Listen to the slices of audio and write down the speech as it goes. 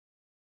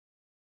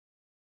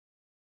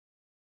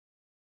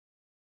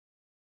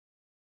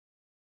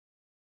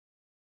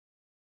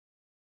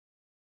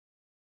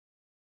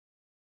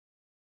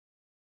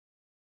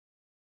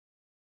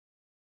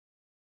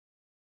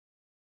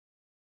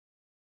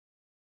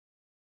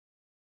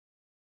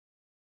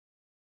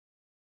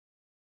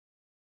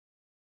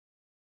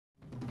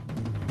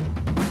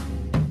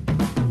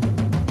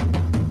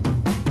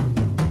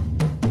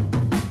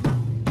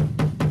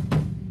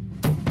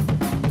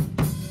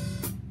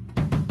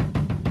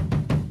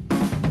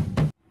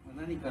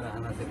から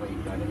話せばいい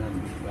かあれな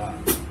んですが、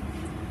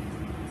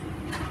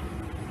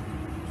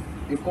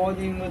レコー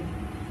ディング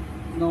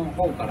の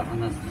方から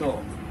話すと、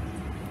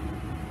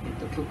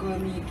曲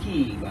にキ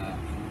ーが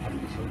ある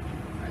でしょ、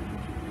はい、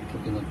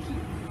曲のキ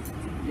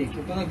ーで、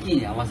曲のキー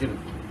に合わせる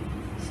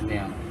スネ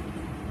アの曲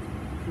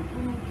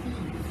のキーに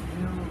ス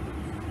ネ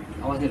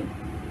ア合わせる。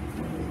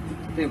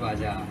例えば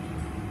じゃあ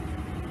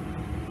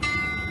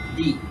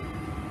D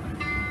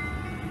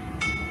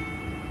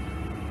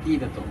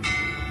だと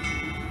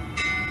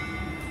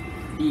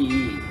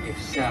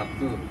D、F シャー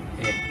プ、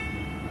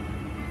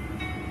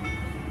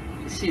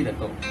C だ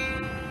と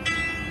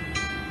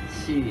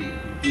C、E、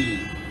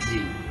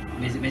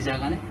G、メジャー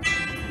がね、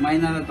マイ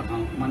ナーだと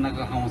真ん中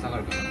が半音下が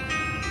るから。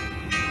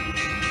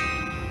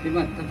で、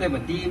まあ、例えば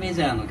D メ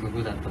ジャーの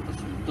曲だったとす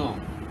ると、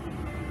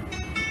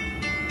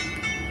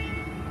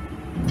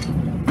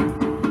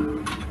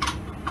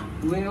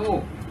上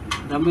を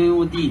座面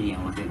を D に合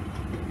わせる。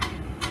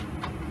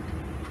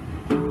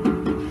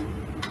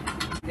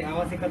で、合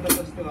わせ方と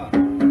してはト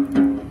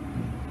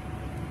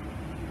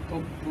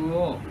ップ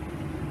を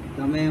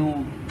座面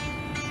を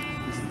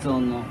室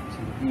音の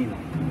その D の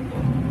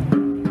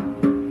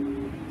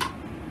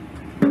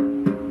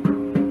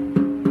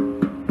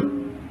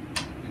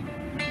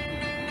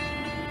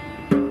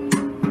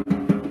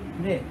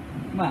で、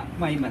ま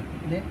あ今ね、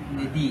で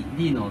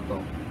D の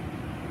音、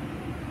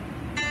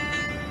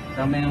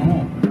座面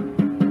を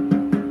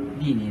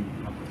D に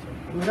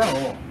裏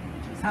を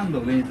3度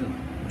上にするの。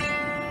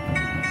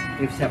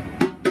F シャー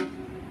プ。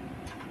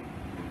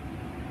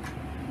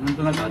なん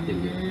となく合って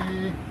るけど。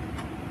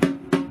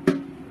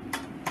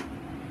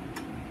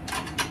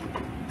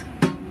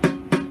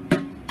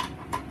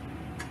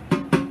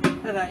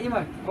ただ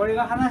今これ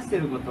が話して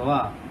ること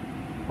は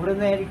俺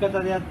のやり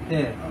方であっ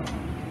て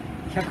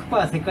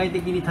 100% 世界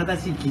的に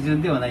正しい基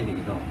準ではないんだ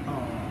けど、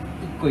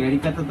1個やり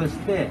方とし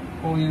て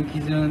こういう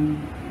基準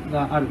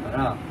があるか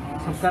ら、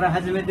そこから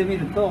始めてみ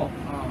ると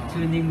チ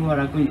ューニングは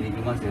楽にでき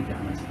ますよって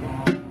話で、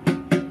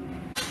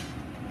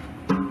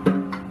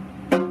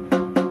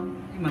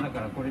今だ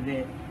からこれ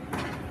で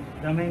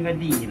座面が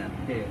D になっ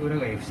て裏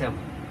が F シャープ。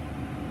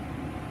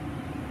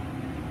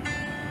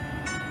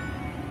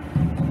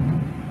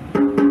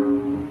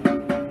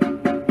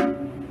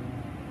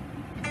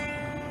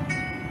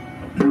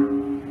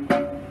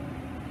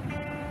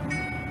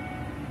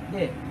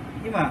で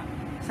今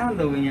3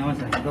度上に合わ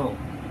せたんだけど、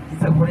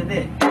実はこれ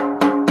で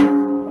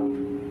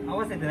合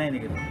わせてないんだ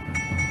けど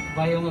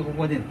倍音がこ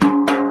こで出る。っ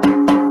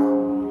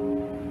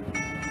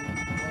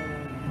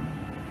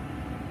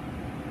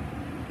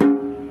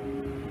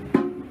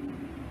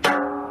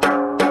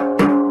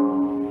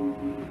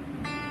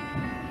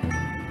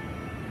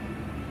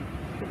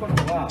てこと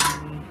は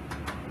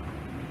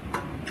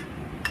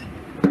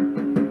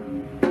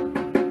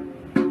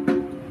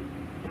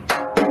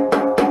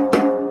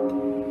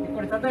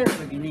これ叩いた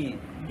時に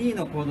D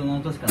のコードの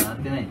音しか鳴っ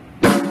てない。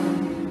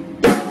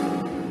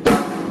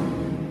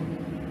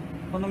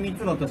この3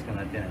つの音しか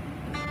鳴ってない。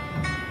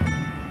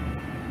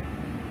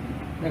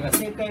だから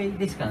正解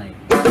でしかない。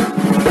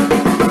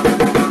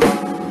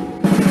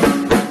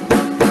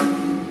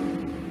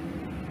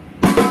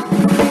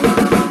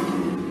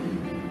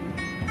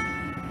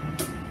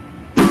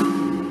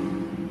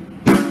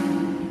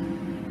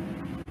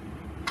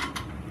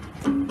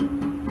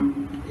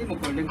今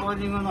これレコー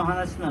ディングの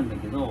話なんだ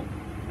けど、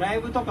ライ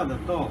ブとかだ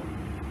と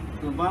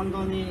バン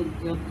ドに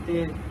よっ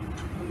て、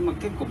まあ、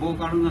結構ボー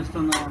カルの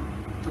人の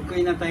得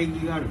意な帯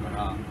域があるか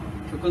ら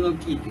曲の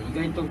キーって意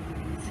外と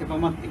狭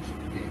まってきて、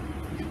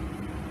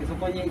でそ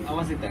こに合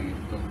わせてあげる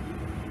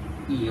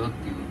といいよっ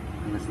ていう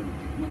話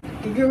なんだ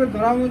けど、結局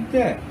ドラムっ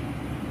て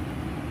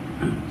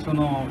そ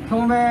の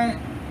共鳴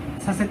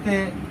させ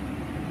て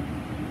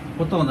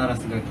音を鳴ら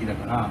す楽器だ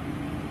から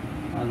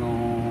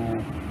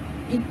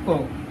1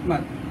個まあ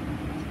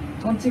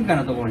トンチンカン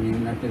なところ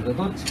になってると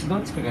どっちか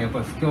がやっぱ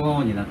り不協和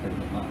音になったり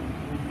とか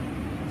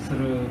す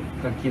る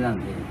楽器なん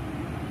で。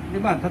で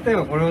まあ、例え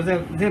ばこれを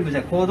全部じゃ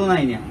あコード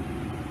内に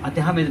当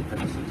てはめたと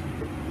するじ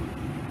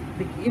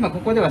ゃん。で今こ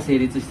こでは成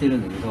立してる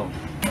んだけど、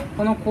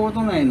このコー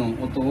ド内の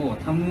音を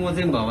タムを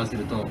全部合わせ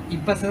ると一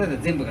発で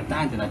全部がダ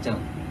ーンってなっちゃう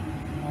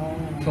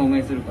の。共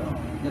鳴するから。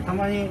でた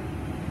まに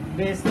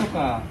ベースと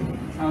か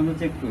サウンド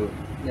チェック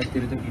やって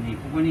る時に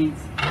ここに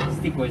ス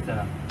ティック置いた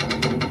ら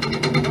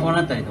こう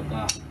なったりと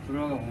か、フ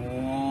ロアがオー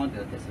ンって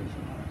なったりするでし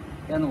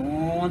ょ。でオ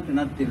ーンって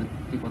なってるっ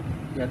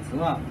てやつ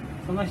は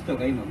その人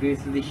が今ベー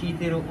スで弾い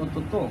てる音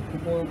とこ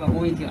こが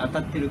音域が当た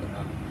ってるか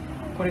ら、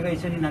これが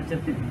一緒になっちゃ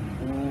ってる。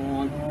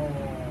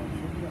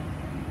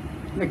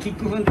でキッ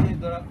ク踏んで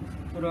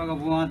フロアが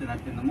ボワーンってなっ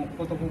てるのもこ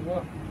ことここ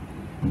は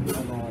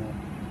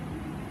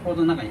コー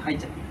ドの中に入っ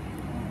ちゃっ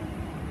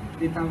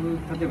てる。で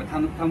例えばタ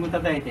ム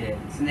叩いて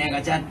スネア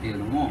がジャっていう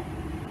のも、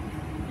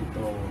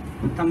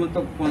タム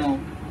とここの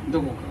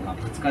どこか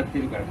がぶつかって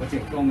るからこっち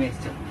が共鳴し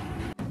ちゃう。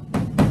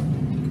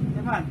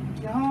でまあ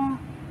基本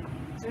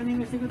チューニン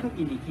グしていくとき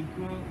にキッ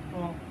ク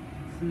と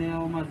スネア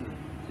をまず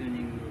チューニ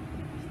ング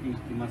してい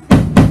きます。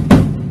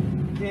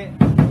で、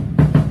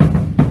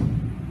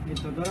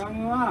ドラ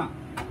ムは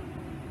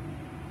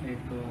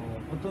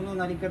音の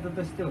鳴り方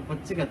としてはこっ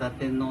ちが打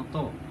点の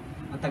音、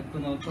アタック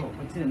の音、こ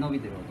っちで伸び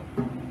てる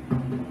音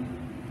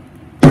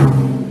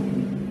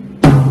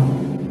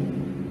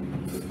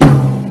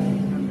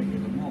なんだけ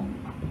ども、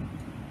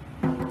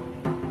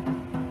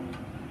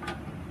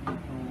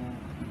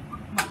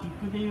まあキッ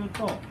クで言う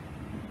と、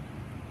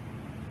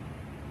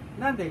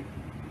なんで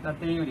打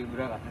点より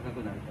裏が高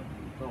くなるかっ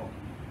ていうと、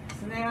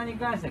スネアに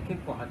関しては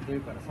結構張って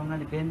るからそんな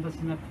にベンドし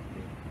なくて、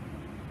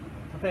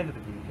叩いた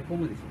時にへこ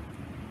むでしょ。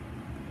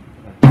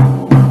叩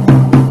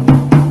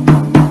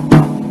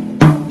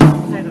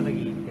いた時っ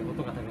て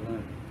音が高くなる。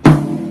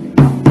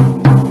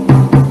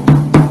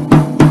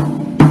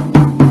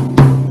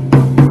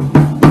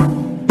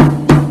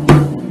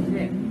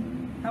で、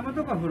タム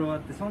とかフロア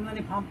ってそんな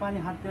にパンパン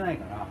に張ってない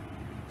から、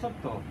ちょっ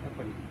とやっ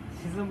ぱり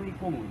沈み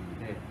込むん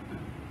で、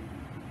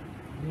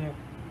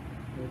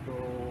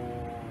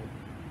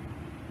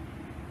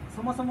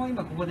そもそも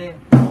今ここで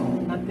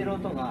鳴ってる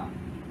音が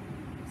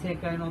正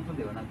解の音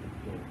ではなくて、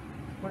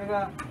これ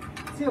が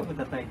強く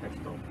叩いた人、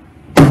こ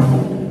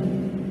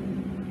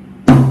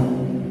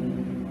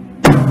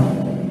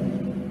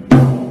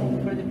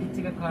れでピッ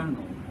チが変わるの。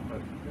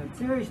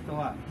強い人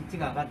はピッチ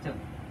が上がっちゃう。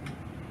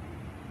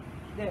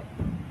で、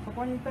そ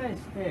こに対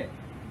して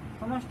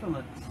その人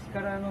の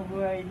力の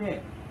具合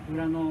で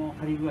裏の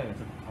張り具合がちょっ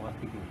と変わっ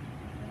てく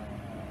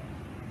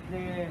る。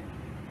で、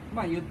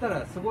まあ言った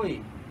らすご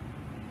い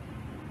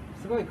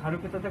軽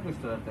く叩く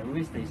人だったら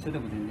上下一緒で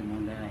も全然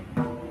問題ない。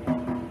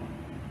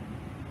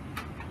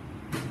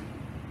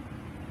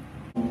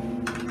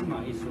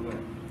今一緒ぐらい。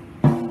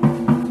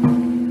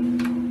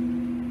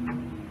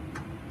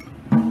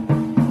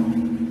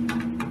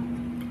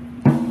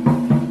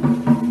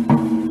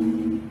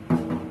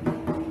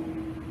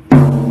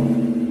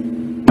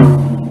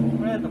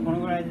これだとこの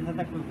ぐらいで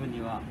叩く分に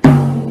は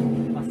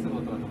まっすぐ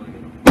音が飛ぶけ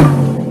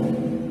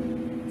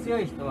ど、強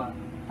い人は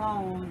パ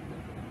ーンって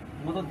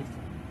戻ってきちゃ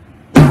う。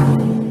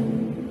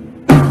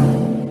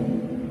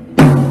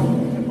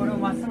これを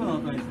まっすぐの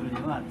音にするに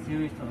は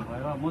強い人の場合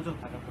はもうちょっ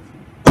と高くする。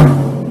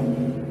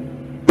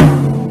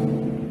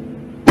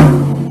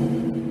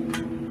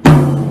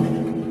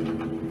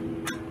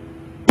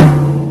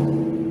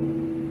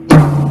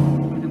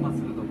これでまっ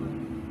すぐ飛ぶ。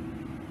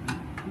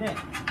で、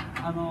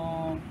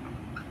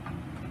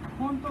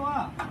本当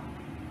は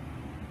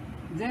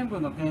全部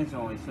のテンシ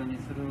ョンを一緒に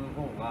する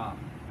方が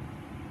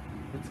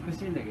美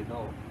しいんだけ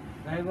ど、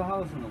ライブハ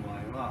ウスの場合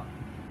は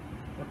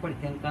やっぱり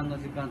転換の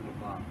時間と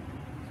か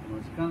そ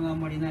の時間があん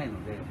まりないの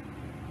で、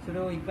それ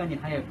をいかに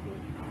早く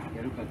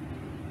やるかっていう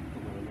と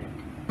ころ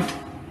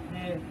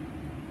で、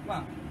ま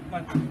あ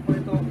これ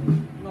と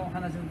の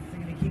話の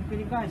続きで、キック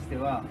に関して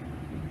は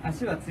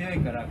足は強い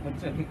からこっ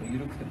ちは結構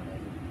緩くても大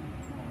丈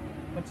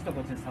夫。こっちと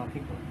こっちの差は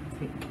結構つ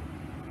けてる。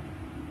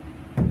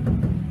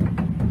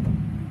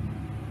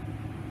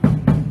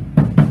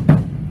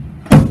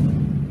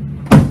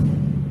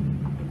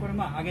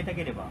上げた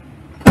ければこ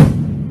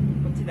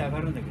っちで上が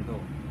るんだけど、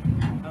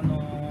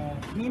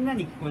みんな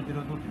に聞こえてる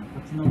音っていうのはこ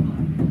っちの音な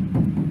んで、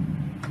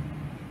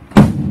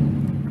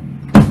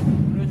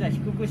これをじゃあ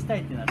低くした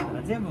いってなった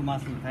ら全部回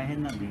すの大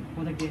変なんで、こ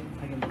こだけ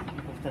下げます。こ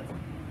こ2つ。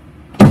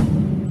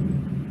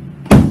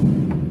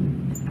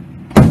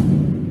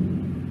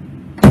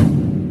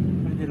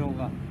これでロー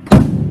が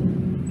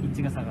ピッ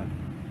チが下がる。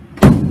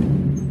で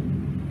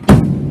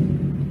上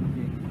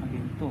げ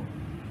ると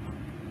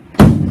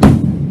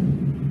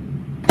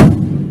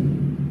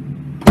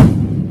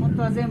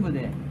全部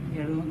で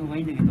やるのが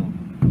いいんだけど、も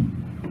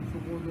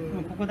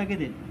うここだけ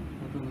で音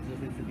の調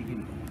節できる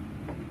か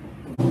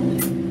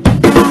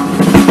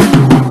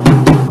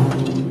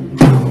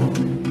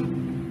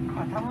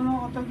ら。タム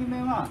の音決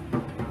めは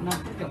鳴っ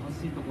ててほ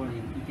しいところに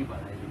行けば大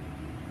丈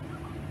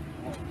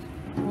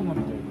夫。好み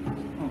ということ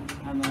で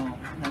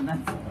す。なん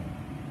つう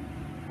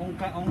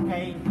か、音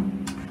階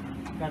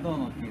がどう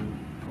のっていうと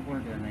ころ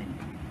ではないん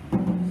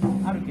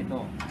で、あるけ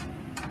ど、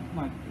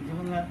まあ自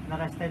分が鳴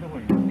らしたいとこ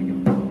ろに持っていけ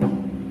ば。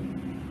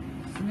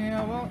スネ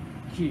アは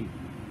キ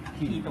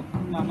ーと、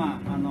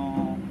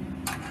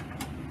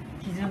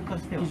基準と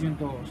しては。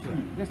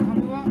で、タ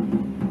ムは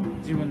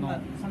自分の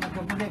その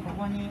曲でこ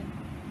こに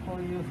こ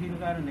ういうフィル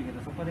があるんだけど、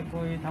そこで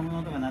こういうタムの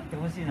音が鳴って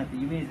ほしいなってイ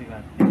メージがあ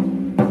って、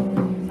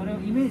それを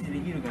イメージで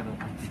きるかどう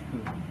かっていう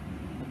と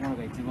ころ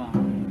が一番。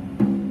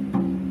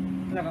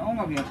だから音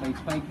楽やっぱいっ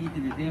ぱい聴いて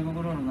て、デーブ・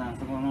グロールのあ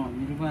そこの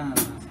ニルバーナのあ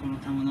そこの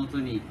タムの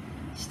音に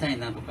したい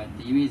なとかっ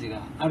てイメージ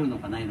があるの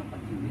かないのかっ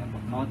ていうのでやっぱ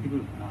変わってく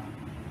るから。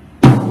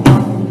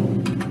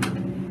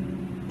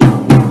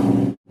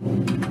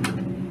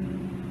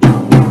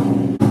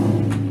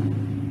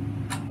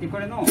でこ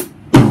れの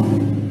ト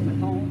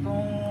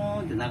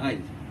ーンって長い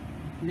でし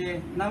ょ。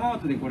で生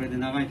音でこれで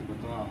長いってこ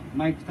とは、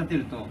マイク立て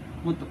ると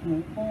もっとポー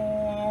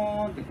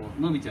ンってこ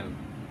う伸びちゃう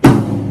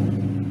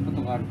こ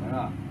とがあるか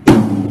ら、こ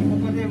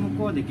こで向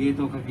こうでゲー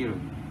トをかける、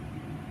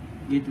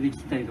ゲートで切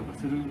ったりとか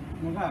する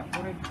のが、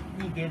これ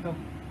にゲートこ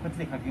っち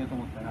でかけようと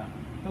思ったら、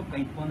どっか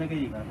1本だけ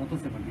でいいから落と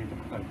せばゲート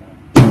かかるから。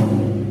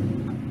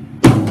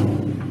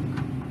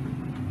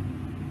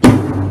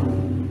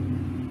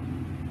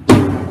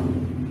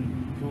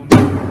強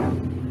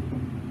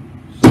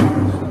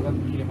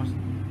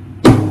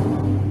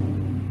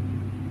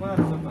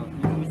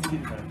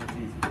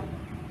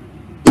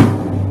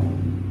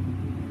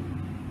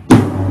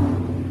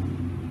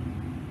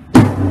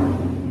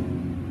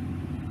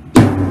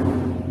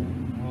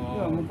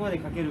こうで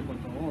かけるこ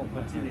とを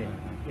こっちで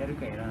やる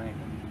かやらないか。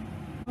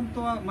本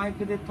当はマイ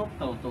クで撮っ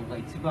た音が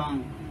一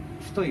番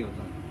太い音な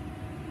の。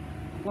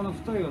この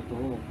太い音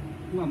を、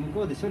まあ、向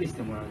こうで処理し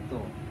てもらう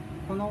と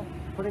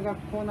これが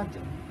こうなっち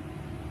ゃう。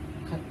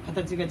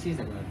形が小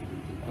さくなってくるっ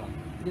ていうか。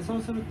でそ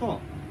うする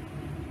と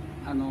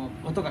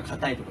音が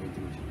硬いとか言って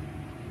くるでしょ。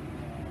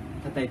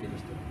叩いてる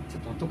人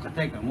ちょっと音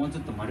硬いからもうち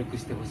ょっと丸く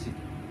してほしいと。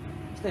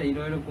そしたらい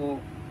ろいろこ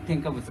う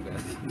添加物が増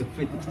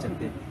えてきちゃっ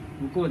て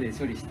向こうで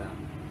処理した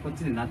こっ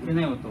ちで鳴って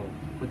ない音を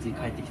こっちに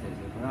返ってきたり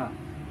するから、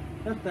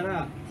だった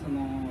ら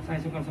最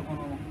初からそこ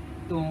の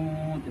ドー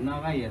ンって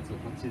長いやつを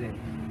こっちで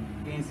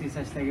減衰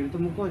させてあげると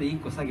向こうで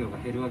1個作業が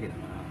減るわけだか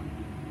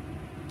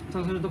ら、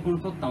そうするとこの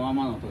取ったま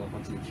まの音がこ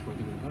っちで聞こえ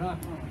てくるから、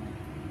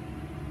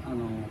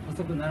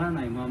細くなら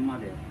ないまんま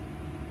で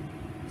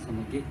そ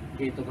のゲ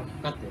ートがかか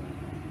ったよ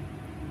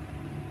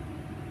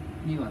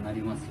うなにはな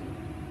りますよ。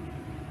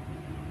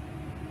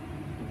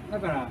だ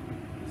から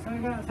それ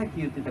がさっき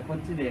言ってたこっ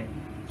ちで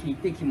聞い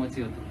て気持ち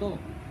いい音と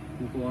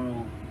向こう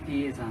の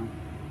PA さん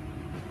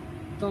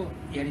と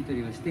やり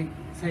取りをして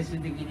最終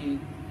的に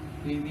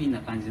ウィンウィンな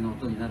感じの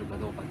音になるか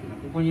どうかっていうの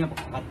はここにやっぱ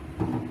かかって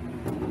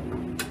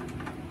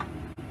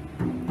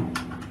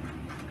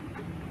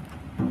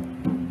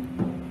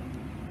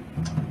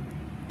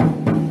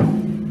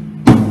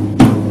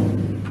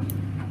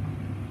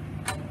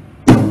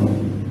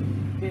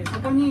で、そ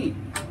こに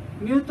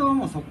ミュートは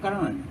もうそこから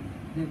なんです。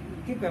で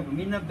結構やっぱ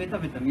みんなベタ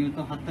ベタミュー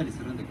ト貼ったり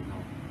するんだけど、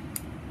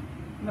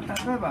まあ、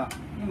例えば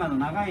今の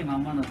長いま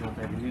んまの状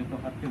態でミュート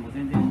貼っても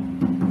全然こ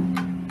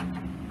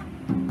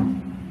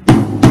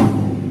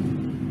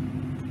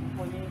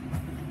こに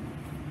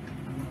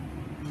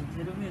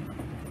ゼロミュート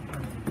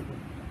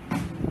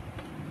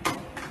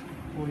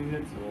こういうや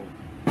つを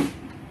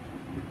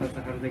一発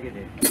貼るだけ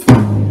で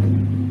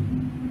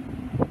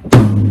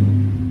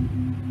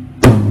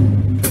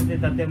それ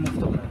で打点も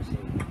太くなるし、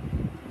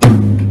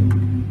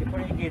こ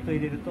れにゲート入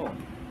れると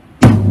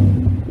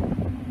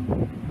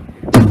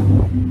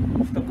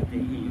太くてい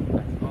い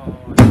感じ、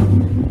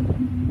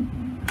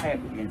早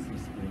く減衰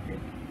してくれて、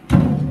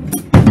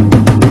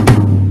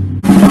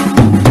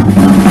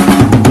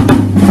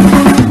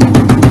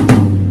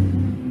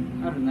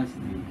あるなしで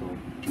言う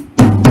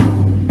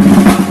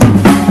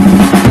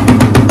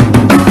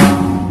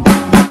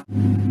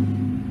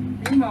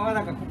と今は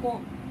だから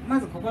ま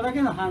ずここだ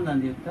けの判断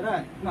で言った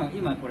ら、まあ、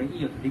今これい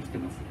い音できて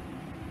ます。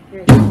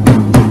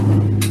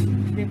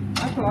で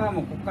あとは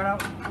もうここから、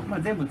ま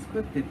あ、全部作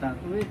ってた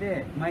上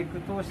でマイク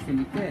通して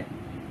みて、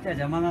じゃあ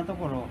邪魔なと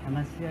ころを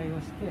話し合いを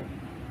して、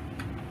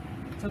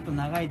ちょっと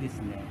長いで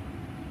すね、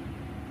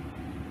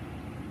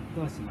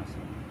どうしましょう、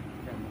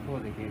じゃあ向こ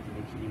うでゲート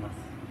で切ります。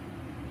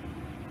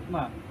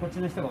まあこっち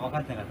の人が分か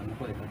ってなかったら向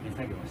こうで勝手に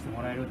作業をして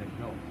もらえるんだけ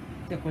ど、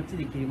じゃあこっち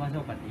で切りまし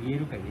ょうかって言え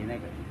るか言えない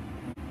か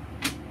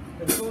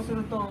で、そうす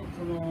ると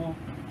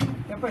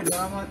やっぱりド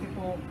ラマーって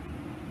こ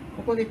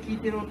こで聞い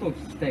てる音を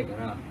聞きたいか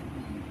ら、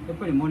やっ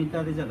ぱりモニ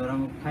ターでじゃあドラ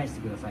ム返し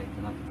てくださいって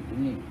なった時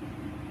に、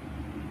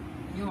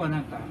要はな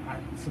んか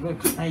すごい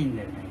硬いん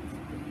だよねって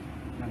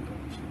言って、なんか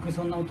キック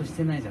そんな音し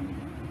てないじゃんみた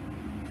い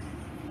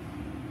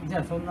な、じゃ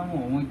あそんなも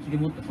ん思いっきり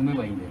もっと踏め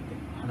ばいいんだよって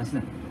話な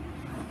んだ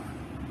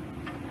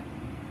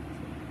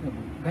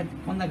けど、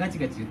こんなガチ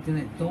ガチ言って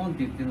ない、ドーンって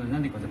言ってるのにな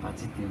んでこうやってバ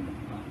チって言うんだと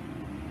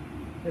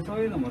かで、そう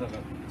いうのもだか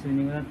らチュー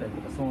ニングだったり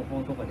とか奏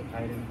法とかで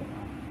変えれるから、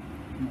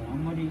もうあ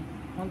んまり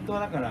本当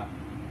はだから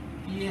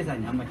PA さ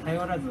んにあんまり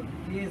頼らず、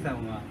 PA さ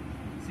んは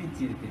スイッ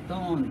チ入れてド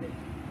ーンで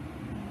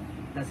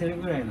出せ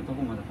るぐらいのと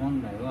こまで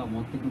本来は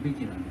持っていくべ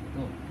きなんだけ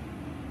ど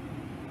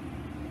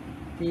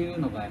っていう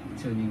のが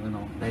チューニング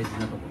の大事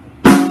なところ。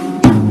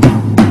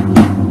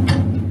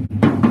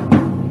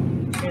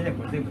じゃあ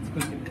これ全部作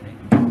ってるね。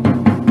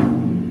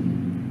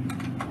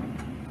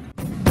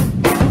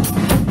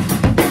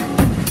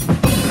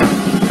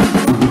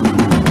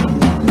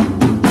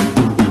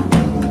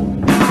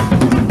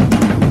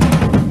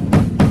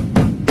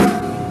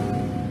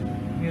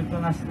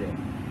なしで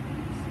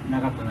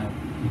長くなるって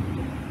いうこ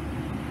とが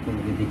これ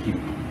でできる。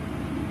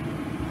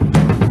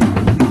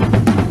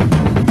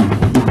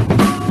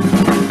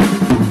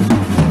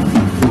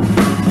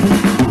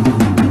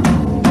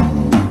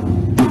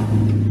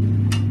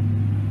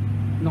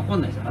残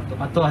んないでしょ、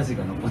後味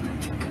が残んないっ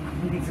ていうか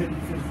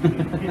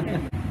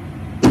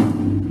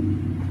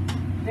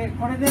で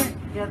これで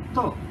やっ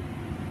と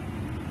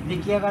出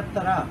来上がっ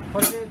たら、こ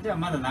れでじゃあ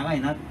まだ長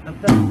いなだっ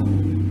たらこ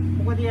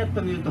こでやっ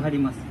とミュート貼り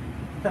ます。そ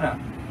したら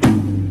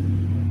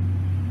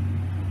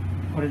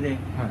これで、はい、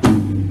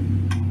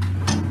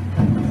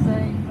実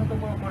際のと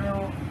ころこれ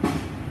を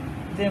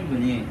全部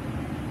に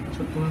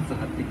ちょっとずつ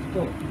貼っていく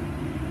と、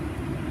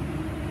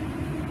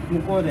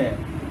向こうで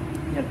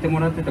やっても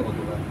らってたこ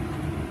とが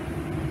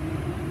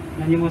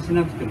何もし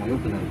なくても良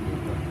くなるとい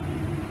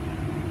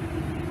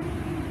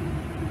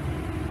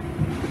う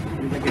か、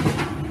これだけで。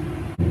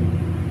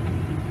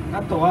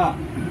あとは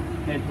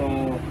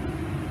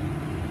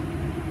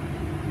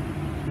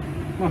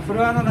まあ、フ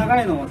ロアの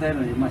長いのを押さえる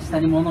のに、まあ、下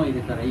に物を入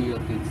れたらいいよっ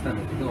て言ってたんだ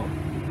けど、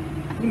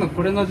今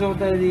これの状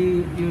態で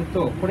言う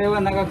と、これ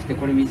は長くて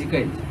これ短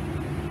い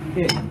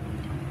でしょ。で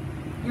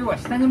要は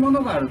下に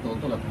物があると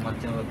音が止まっ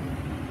ちゃうわけ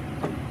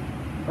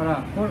だか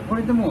ら、こ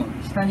れでもう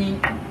下に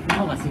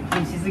物が接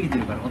近しすぎて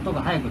るから音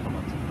が早く止ま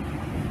っちゃ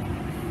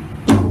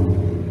う。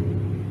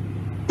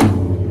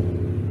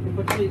で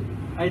こっち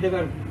間が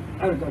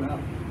あるから長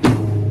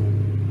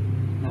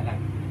い。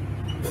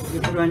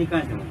でフロアに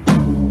関しても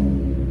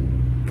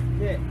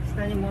で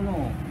下に物を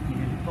入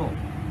れると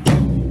止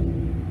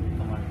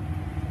まる。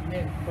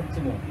でこっ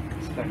ちも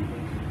しっかりと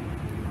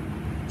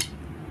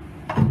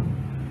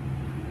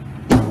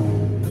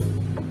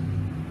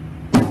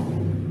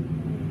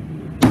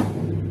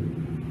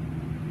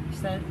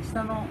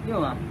下の要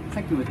は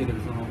さっきも言ったけど、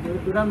その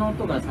裏の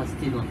音がサス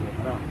ティードの音だ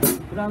から、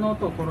裏の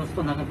音を殺す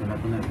と長くな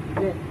くなる。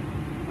で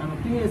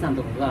PA さん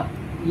とかが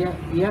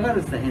嫌が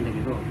るって言ったら変だけ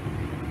ど、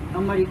あ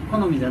んまり好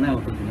みじゃない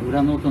音っていうのは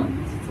裏の音な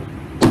んです。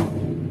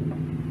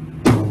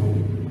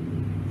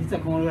実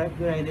はこの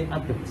ぐらいであ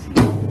ってほしい。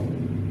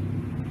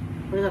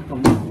これだと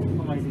もう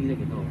止まりすぎだ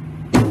けど、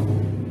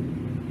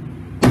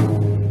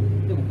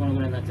でもこのぐ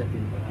らいになっちゃって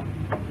るか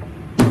ら、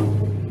こ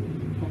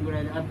のぐ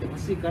らいであってほ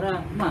しいか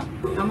ら、まあ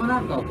タム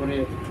なんかはこ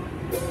れ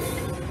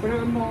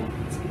も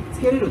つ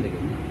けれるんだけ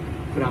どね、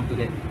クランプ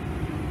で。だ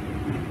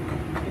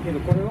けど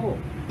これを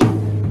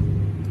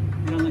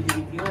裏の響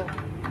きを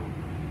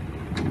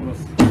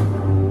殺す。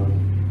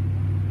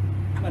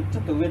まあち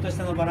ょっと上と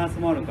下のバランス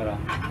もあるから、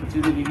途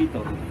中でビビッと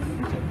音が出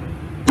ちゃう。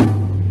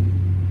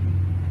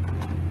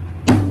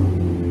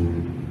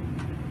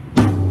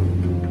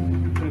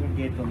これが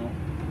ゲートの。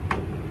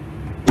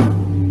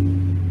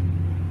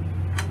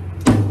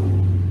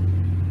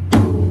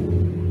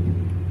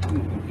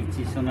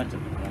一緒になっちゃっ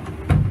たから、こ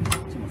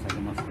っちも下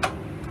げますけど。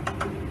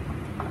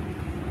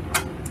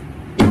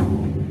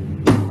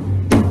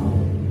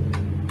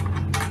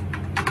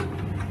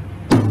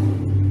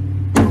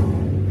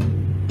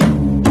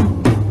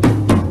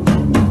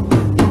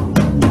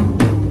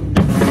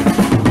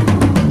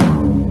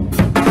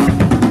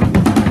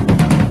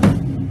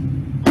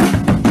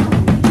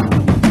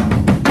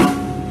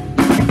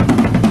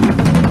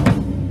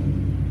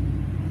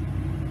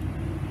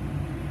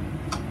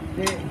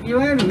でい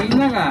わゆるみん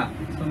なが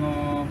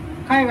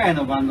海外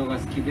のバンドが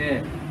好き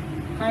で、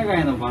海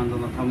外のバンド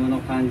のタムの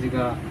感じ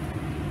が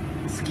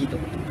好きと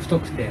か、太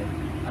くて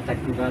アタッ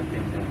クがあって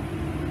みたいな、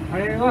あ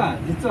れは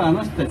実はあ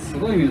の人たちす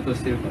ごいミュート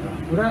してるか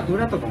ら、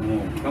裏とか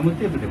もガム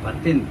テープでバッ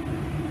テン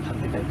貼っ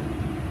てたりとか。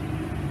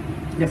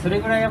でそ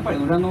れぐらいやっぱり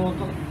裏の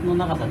音の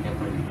長さってやっ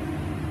ぱり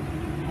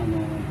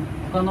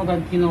他の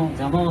楽器の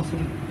邪魔をするっ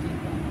ていう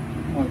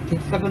か、もう的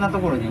確なと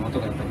ころに音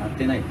がやっぱり鳴っ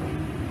てないと、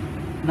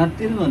鳴っ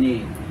てるの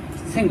に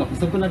線が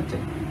細くなっちゃう。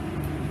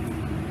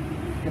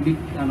レコ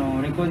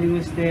ーディン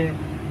グして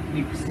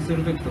ミックスす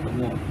る時とか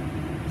も、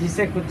実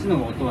際こっちの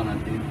方が音が鳴っ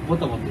てボ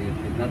タボタ言っ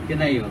て鳴って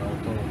ないような音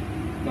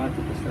があっ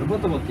たとしたら、ボ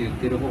タボタ言っ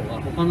てる方が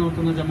他の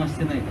音の邪魔し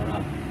てないから、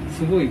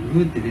すごい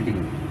グーって出てく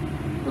る。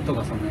音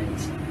がそんなに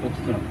大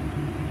きくなる。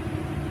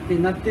で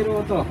鳴ってる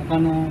音は他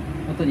の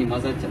音に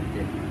混ざっちゃって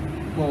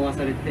飽和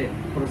されて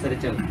殺され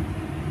ちゃう。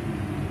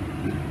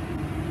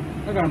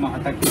だからまあア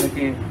タックだ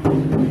けう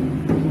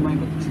まい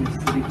こと抽出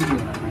できる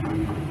ような感じ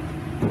に。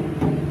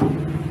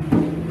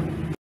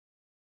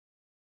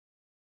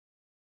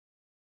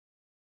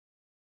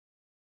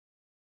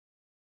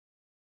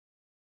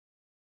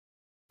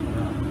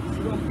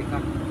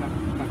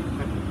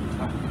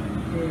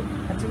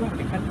8分っ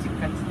てカッチ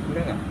カチ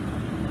裏が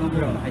ノー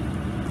ブラウンが入ってる。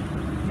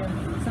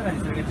でさらに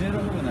それが16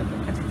分になると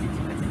カチチチ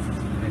カチチ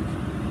チって出る。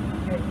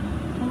で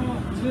この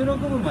16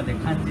分まで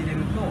感じれ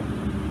ると、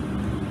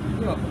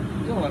要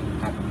は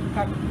カッ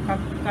カッカ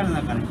ッカの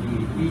中に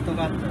ビート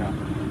があったら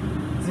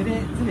ずれちゃ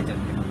って、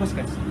ここし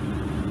か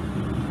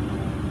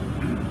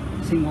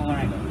信号が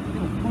ないから。で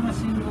もここの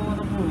信号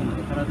の部分ま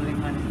で体で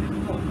感じてる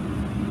と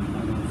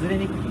ずれ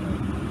にくくな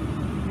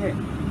る。で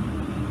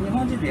日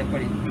本人ってやっぱ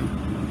り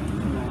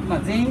まあ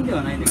全員で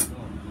はないんだけど、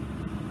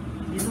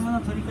リズムの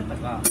取り方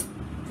がプ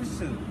ッ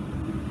シュ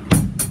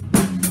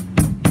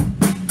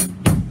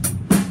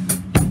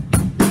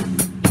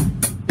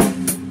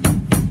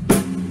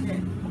で、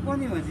ここ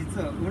には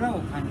実は裏を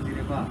感じ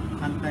れば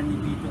簡単に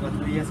ビートが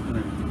取りやすくな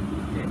るって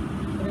いうので、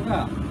これ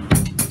が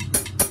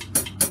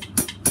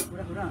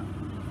裏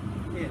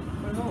で、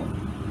これを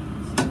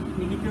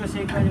右手をシ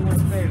ェイカーに持ち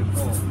替えると、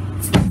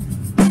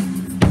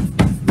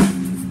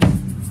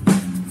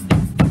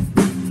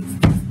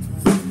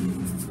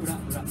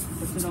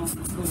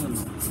部分の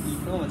ビー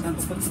トをちゃん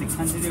とこっちで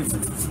感じるようにな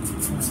る。でそ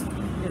うすると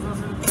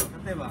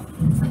例えば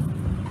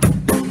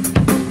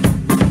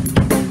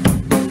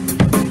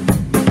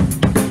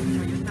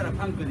言ったら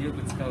パンクでよ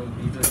く使う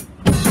ビートです。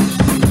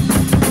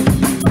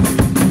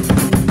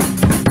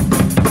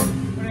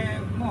これ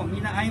もうみ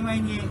んな曖昧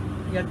に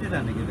やって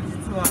たんだけど、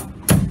実はこ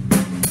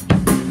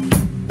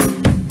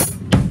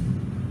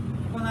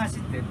この足っ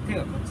て手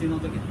がこっちの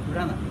時の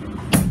裏なんで、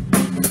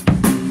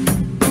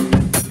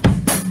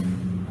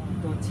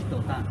チと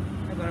タン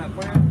だから、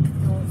これを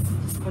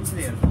こっち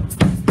でやるとこっ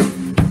ち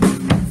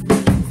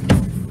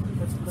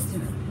に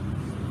なる。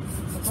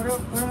こ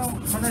れの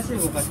正しい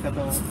動かし方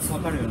を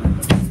分かるようになっ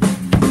たら、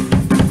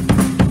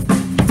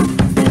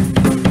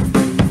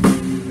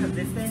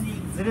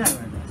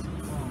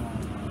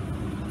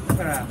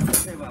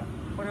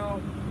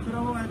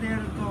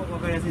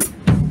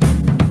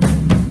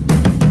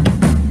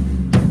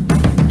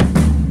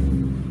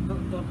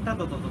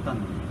と途端なの。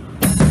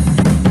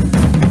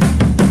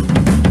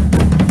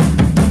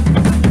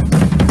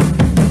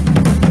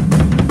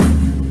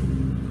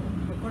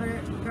これ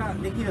が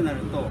できるようになる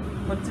と、こ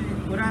っち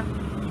裏に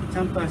ち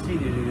ゃんと足入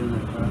れれるようにな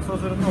るから、そう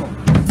すると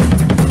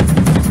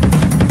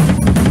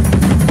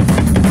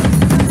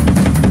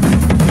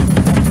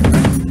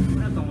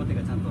裏と表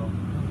がちゃんと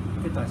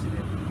手と足で、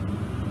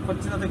こっ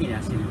ちの時に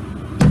足入れる。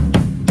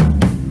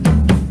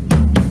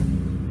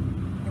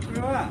こ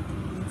れは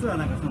実は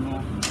なんかそ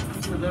の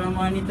ドラ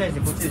マーに対して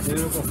こっちで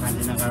重力を感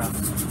じながら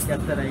やっ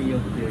たらいいよ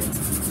って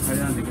あれ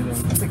なんだけど、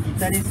ギ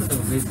タリスト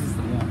とかベーシス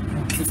トも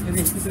ピック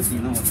で弾く時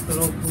のスト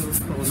ローク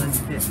と同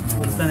じで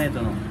オルタネー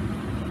トの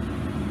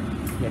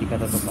やり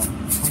方とか